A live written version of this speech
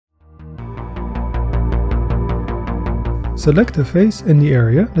Select a face in the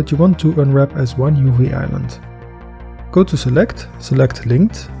area that you want to unwrap as one UV island. Go to Select, select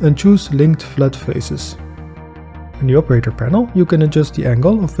Linked and choose Linked Flat Faces. In the operator panel, you can adjust the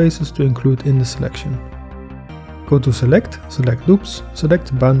angle of faces to include in the selection. Go to Select, select Loops,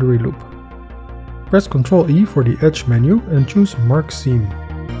 select Boundary Loop. Press Ctrl E for the Edge menu and choose Mark Seam.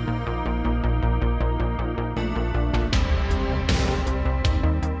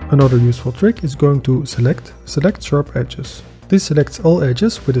 Another useful trick is going to Select Sharp Edges. This selects all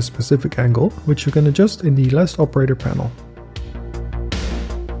edges with a specific angle, which you can adjust in the last operator panel.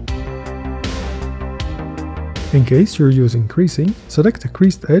 In case you're using creasing, select a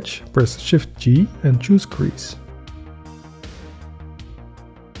creased edge, press Shift G and choose Crease.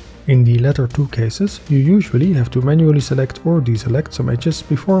 In the latter two cases, you usually have to manually select or deselect some edges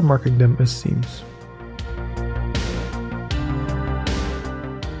before marking them as seams.